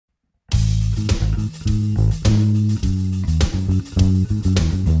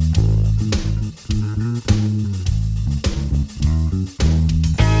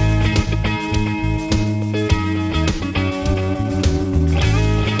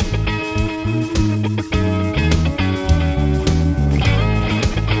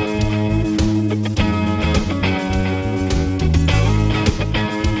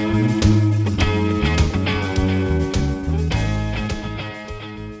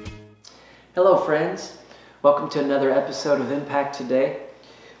Hello friends, welcome to another episode of Impact Today.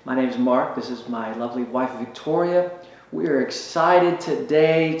 My name is Mark, this is my lovely wife Victoria. We are excited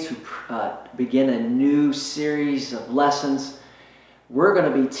today to begin a new series of lessons. We're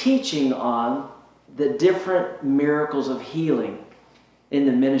going to be teaching on the different miracles of healing in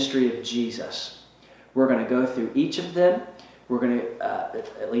the ministry of Jesus. We're going to go through each of them. We're going to,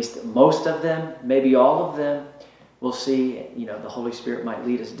 at least most of them, maybe all of them. We'll see, the Holy Spirit might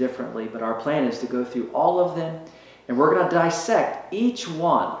lead us differently, but our plan is to go through all of them, and we're going to dissect each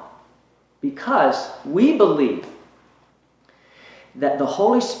one because we believe that the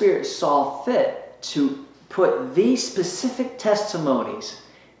Holy Spirit saw fit to put these specific testimonies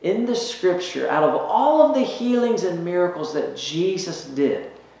in the Scripture out of all of the healings and miracles that Jesus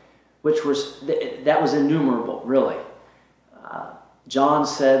did, that was innumerable, really. John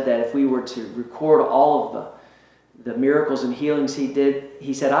said that if we were to record all of the miracles and healings he did,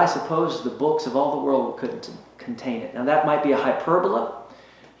 he said, I suppose the books of all the world couldn't contain it. Now that might be a hyperbola.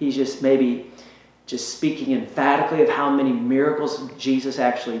 He's just speaking emphatically of how many miracles Jesus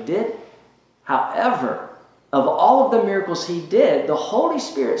actually did. However, of all of the miracles he did, the Holy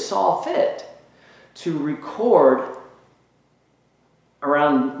Spirit saw fit to record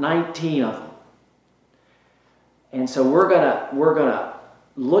around 19 of them. And so we're gonna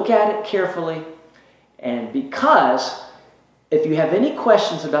look at it carefully. And because if you have any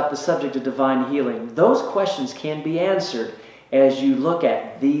questions about the subject of divine healing, those questions can be answered as you look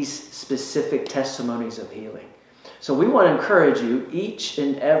at these specific testimonies of healing. So we want to encourage you each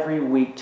and every week